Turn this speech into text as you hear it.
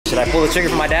Should I pull the trigger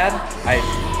for my dad?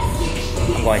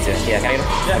 I'm going to. Yeah, can I get him?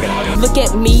 Yeah, okay. Look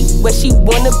at me, where she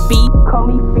wanna be. Call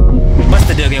me freaky. What's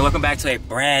the deal, gang? Welcome back to a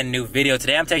brand new video.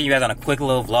 Today I'm taking you guys on a quick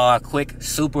little vlog, quick,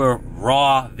 super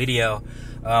raw video.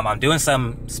 I'm doing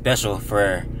something special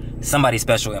for somebody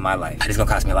special in my life. It's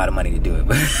gonna cost me a lot of money to do it,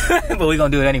 but we're gonna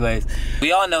do it anyways.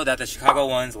 We all know that the Chicago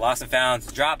ones, Lost and Founds,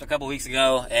 dropped a couple weeks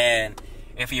ago, and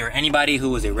if you're anybody who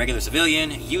was a regular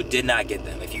civilian, you did not get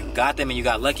them. If you got them and you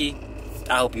got lucky,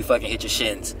 I hope you fucking hit your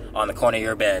shins on the corner of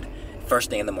your bed first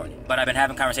thing in the morning. But I've been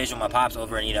having conversation with my pops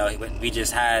over, and you know, we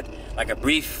just had like a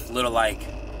brief little like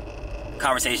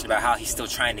conversation about how he's still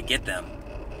trying to get them.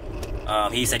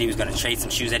 He said he was gonna trade some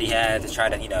shoes that he had to try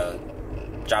to, you know,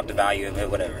 drop the value of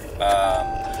it, whatever.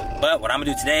 But what I'm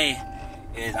gonna do today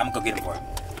is I'm gonna go get them for him.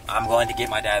 I'm going to get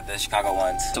my dad the Chicago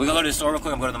ones. So we're gonna go to the store real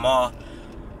quick. I'm going to the mall.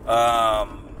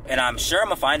 And I'm sure I'm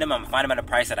gonna find them. I'm gonna find them at a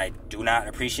price that I do not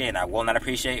appreciate and I will not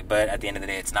appreciate. But at the end of the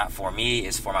day, it's not for me,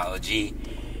 it's for my OG.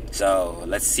 So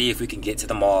let's see if we can get to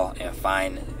the mall and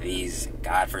find these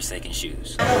godforsaken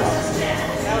shoes.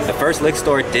 The first lick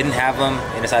store didn't have them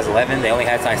in a size 11. They only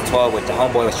had size 12, which the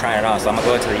homeboy was trying it on. So I'm gonna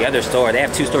go to the other store. They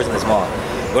have 2 stores in this mall.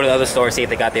 Go to the other store, see if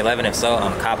they got the 11. If so,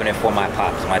 I'm copping it for my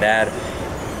pops. My dad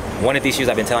wanted these shoes.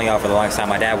 I've been telling y'all for the longest time.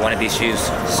 My dad wanted these shoes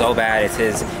so bad. It's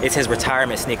his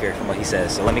retirement sneaker from what he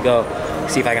says. So let me go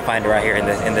see if I can find it right here in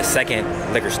the second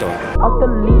liquor store. Off the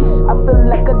leash, I feel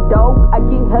like a dog. I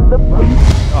get hella.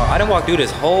 Oh, I done walked through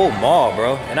this whole mall,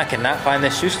 bro, and I cannot find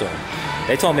this shoe store.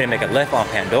 They told me to make a left on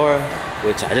Pandora,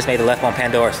 which I just made a left on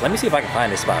Pandora. So let me see if I can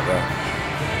find this spot, bro.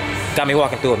 Got me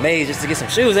walking through a maze just to get some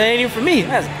shoes. That ain't even for me.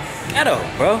 That's ghetto,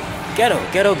 bro. Ghetto.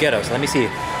 So let me see.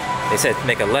 They said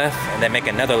make a left and then make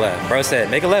another left. Bro said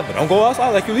make a left, but don't go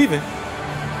outside like you're leaving.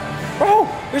 Bro,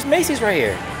 there's Macy's right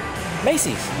here.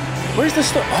 Macy's. Where's the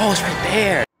store? Oh, it's right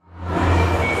there.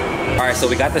 All right, so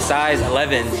we got the size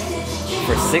 11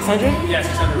 for 600? Yeah,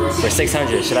 600, bro. For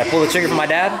 600. Should I pull the trigger for my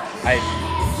dad? I'm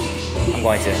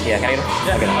going to. Yeah, can I get him?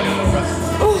 Yeah, okay. I'll get him.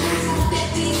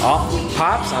 Oh,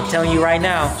 Pops, I'm telling you right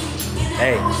now.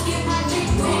 Hey,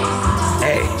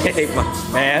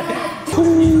 man.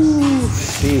 Ooh,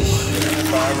 sheesh.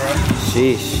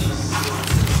 Sheesh.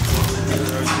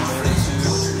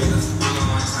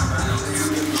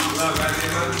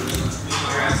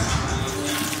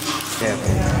 Yeah.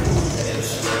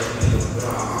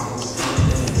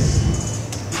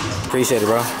 Appreciate it,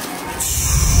 bro.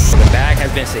 The bag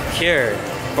has been secured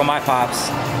for my pops.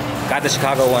 Got the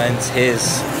Chicago ones,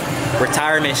 his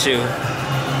retirement shoe.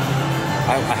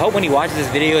 I hope when he watches this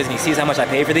video and he sees how much I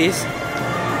paid for these.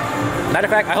 Matter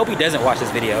of fact, I hope he doesn't watch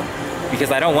this video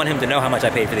because I don't want him to know how much I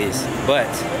paid for these. But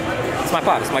it's my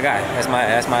pops, it's my guy.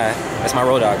 That's my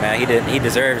road dog, man. He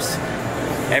deserves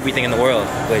everything in the world,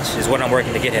 which is what I'm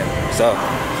working to get him. So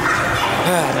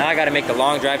now I gotta make the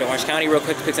long drive to Orange County real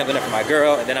quick to pick something up for my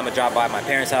girl, and then I'm gonna drop by my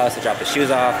parents' house to drop the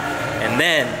shoes off, and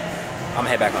then I'm gonna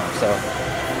head back home. So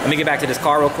let me get back to this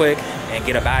car real quick and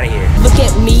get up out of here. Look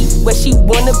at me, where she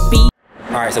wanna be.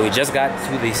 All right, so we just got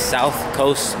to the South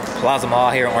Coast Plaza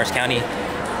Mall here in Orange County.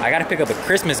 I gotta pick up a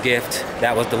Christmas gift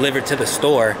that was delivered to the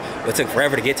store. It took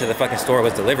forever to get to the fucking store it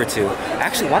was delivered to.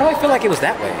 Actually, why do I feel like it was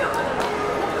that way?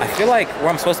 I feel like where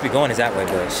I'm supposed to be going is that way,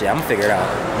 but shit, I'm gonna figure it out.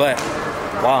 But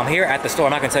while I'm here at the store,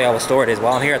 I'm not gonna tell y'all what store it is.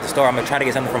 While I'm here at the store, I'm gonna try to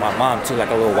get something for my mom too, like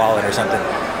a little wallet or something.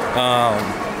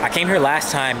 I came here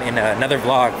last time in another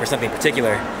vlog for something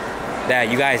particular that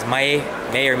you guys may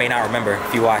or may not remember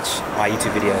if you watch my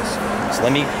YouTube videos. So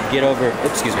let me get over,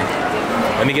 excuse me.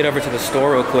 Let me get over to the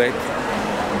store real quick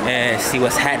and see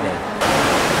what's happening.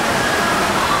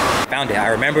 Found it. I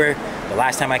remember the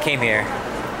last time I came here,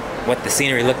 what the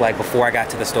scenery looked like before I got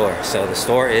to the store. So the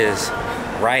store is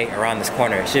right around this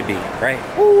corner. It should be, right?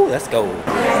 Ooh, let's go.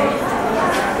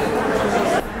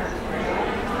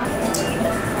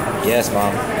 Yes,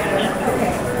 Mom.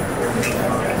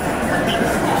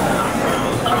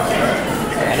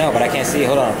 I know, but I can't see.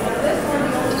 Hold on.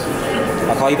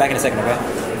 I'll call you back in a second, okay?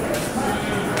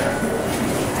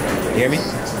 You hear me?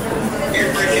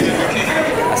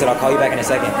 I said I'll call you back in a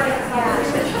second. Alright.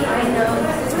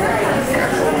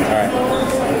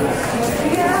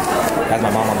 That's my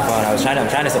mom on the phone. I'm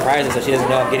trying to surprise her so she doesn't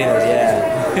know I'm getting those. Yeah.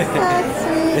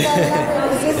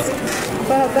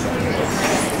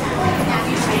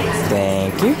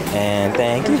 Thank you. And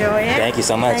thank you. Enjoy it. Thank you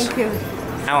so much. Thank you.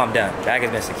 Now I'm done. Bag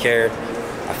has been secured.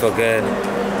 I feel good.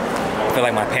 I feel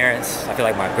like my parents, I feel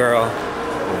like my girl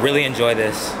will really enjoy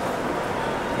this.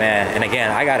 Man, and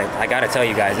again, I gotta tell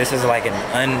you guys, this is like an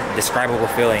undescribable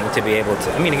feeling to be able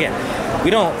to, I mean, again,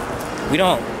 we don't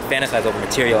fantasize over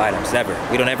material items, never.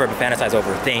 We don't ever fantasize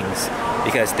over things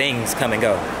because things come and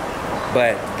go.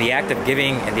 But the act of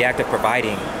giving and the act of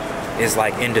providing is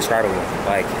like indescribable.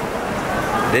 Like,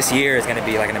 this year is gonna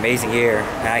be like an amazing year,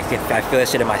 and I feel that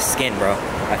shit in my skin, bro.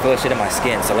 I feel that shit in my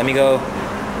skin. So let me go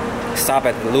stop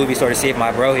at the Louis V store to see if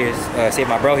my bro here.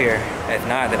 If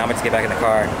not, then I'm gonna just get back in the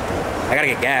car. I gotta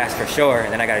get gas for sure,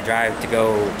 and then I gotta drive to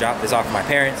go drop this off for my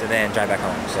parents, and then drive back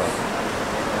home. So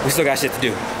we still got shit to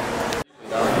do.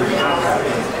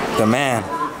 The man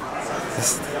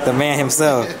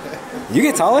himself. You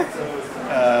get taller?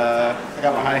 I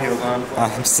got my high heels on.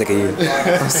 I'm sick of you.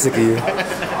 I'm sick of you.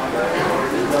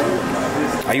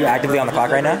 Are you actively on the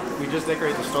clock right now? We just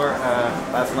decorated the store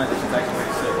last night. This is actually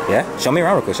pretty sick. Yeah? Show me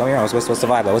around real quick. Show me around. What's the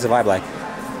vibe like? What's the vibe like?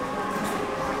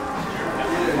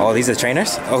 Oh, these are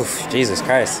trainers? Oh, Jesus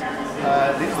Christ. These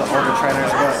are the older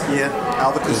trainers, but yeah,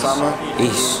 Alba Kusama.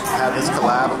 Eesh. I have this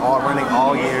collab running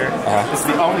all year. This is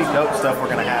the only dope stuff we're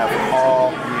gonna have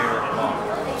all year long.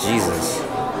 Jesus.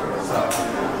 Yeah.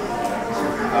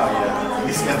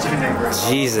 You got your name, bro.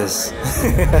 Jesus. So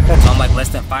I'm like less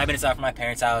than 5 minutes out from my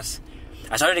parents' house.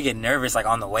 I started to get nervous like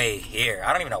on the way here.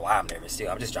 I don't even know why I'm nervous too.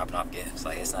 I'm just dropping off gifts.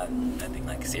 Like, it's not nothing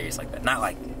like serious like that. Not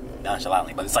like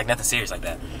nonchalantly, but it's like nothing serious like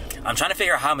that. I'm trying to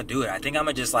figure out how I'm gonna do it. I think I'm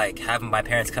gonna just like have my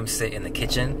parents come sit in the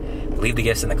kitchen, leave the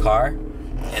gifts in the car,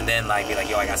 and then like be like,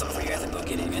 yo, I got something for you guys, and go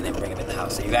get it, and then bring them in the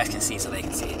house so you guys can see, so they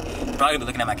can see it. You're probably gonna be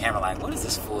looking at my camera like, what is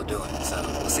this fool doing? So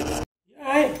we'll see this. You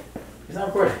alright? It's not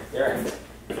recording. You're alright.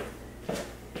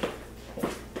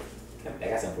 I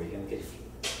got something for you. Come in the kitchen.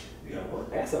 You got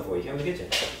what? I got something for you. Come in the kitchen.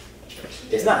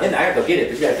 It's not in there. I gotta go get it,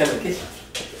 but you gotta come in the kitchen.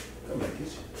 Come in the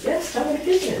kitchen? Yes, come in the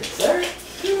kitchen, sir.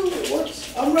 Dude,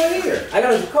 I'm right here. I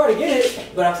got a car to get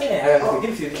it, but I'm saying I gotta go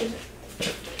give it to you in the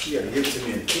kitchen. You gotta give it to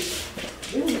me in the kitchen.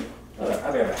 Really? Hold on,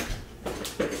 I'll be right back.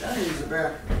 I didn't use the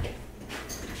bathroom.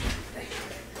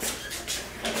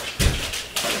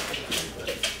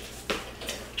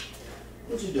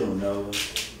 What you doing, Noah?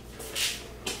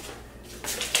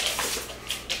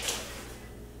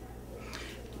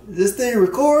 This thing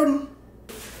recording?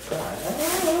 No,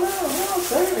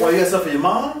 sir. Why, you got something for your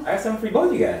mom? I got something for both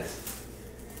of you guys.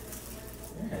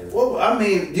 Well, I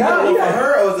mean, you got one for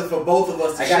her, or is it for both of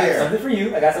us to share? I got something for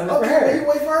you. I got something for her. Okay, you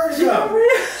wait for her to come. Let me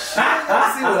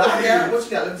see what I got. What you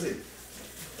got? Let me see.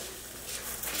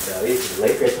 So these are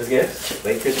late Christmas gifts.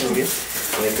 Late Christmas gifts.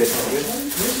 Late Christmas gifts.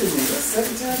 That's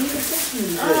the second time you can text me.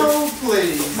 Oh,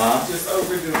 please. Mom. Just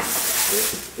overdo it.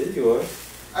 This is yours.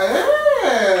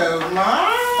 Oh,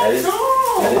 Mom. That is.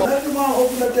 Let your mom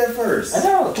open up that first. I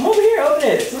know. Come over here. Open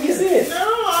it so we can see it. No,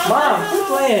 Mom, quit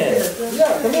playing.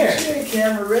 Yeah, come here. She ain't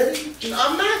camera ready.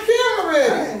 I'm not camera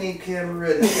ready. I ain't even camera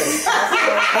ready.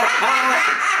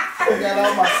 I got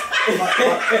all my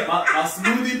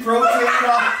smoothie protein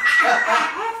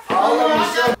all over the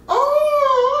show. Oh,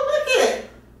 look at it.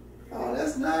 Oh,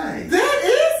 that's nice. That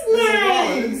is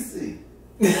nice. Let me see.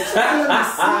 Let me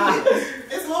see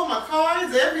it. It's all my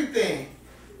cards, everything.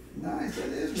 Nice. That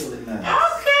is really nice.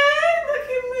 Okay, look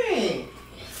at me.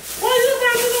 Why you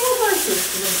got me all places?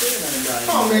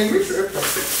 Oh man, you tripping. I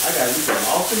got you some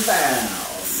awesome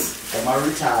bounds and my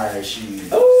retired shoes.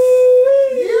 Oh,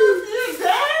 you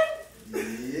done?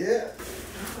 Yeah.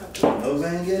 No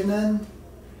man get nothing?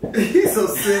 He's so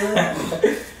silly.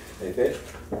 They fit?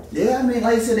 Yeah, I mean,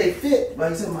 like you said, they fit.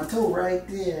 Like you said, my toe right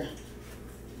there.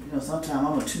 You know, sometimes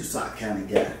I'm a two-sock kind of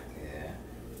guy. Yeah.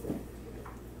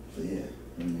 But yeah,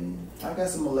 I mean, I got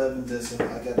some 11s and some,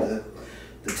 I got the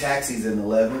taxis in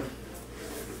 11.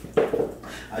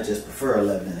 I just prefer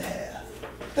 11 and a half.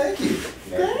 Thank you.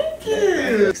 Thank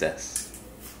you. Success.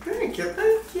 Thank you.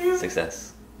 Thank you.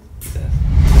 Success.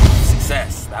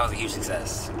 Success. That was a huge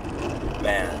success.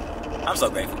 Man, I'm so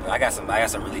grateful. I got some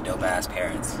really dope ass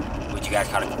parents, which you guys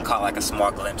kind of caught like a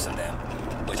small glimpse of them,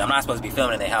 which I'm not supposed to be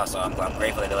filming in their house, so I'm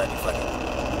grateful that they let me fucking.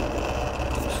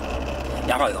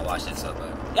 Y'all probably don't watch this, so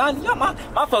but y'all, my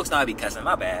folks know I be cussing.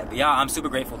 My bad, but y'all, I'm super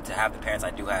grateful to have the parents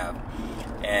I do have,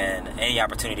 and any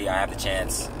opportunity I have the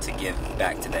chance to give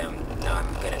back to them,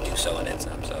 I'm gonna do so and then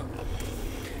some. So,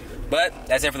 but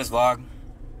that's it for this vlog.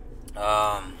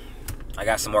 I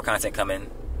got some more content coming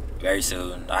very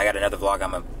soon. I got another vlog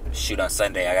I'm gonna shoot on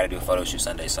Sunday. I gotta do a photo shoot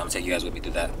Sunday, so I'm gonna take you guys with me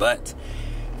through that. But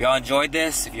if y'all enjoyed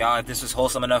this, if this was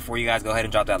wholesome enough for you guys, go ahead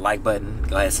and drop that like button.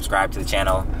 Go ahead and subscribe to the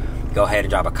channel. Go ahead and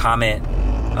drop a comment.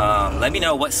 Let me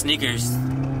know what sneakers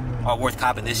are worth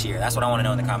copping this year. That's what I want to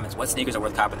know in the comments. What sneakers are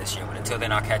worth copping this year? But until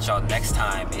then, I'll catch y'all next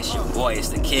time. It's your boy, it's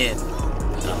the kid.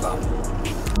 And I'm gone.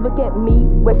 Look at me,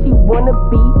 where she wanna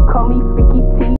be, call me Freaky T.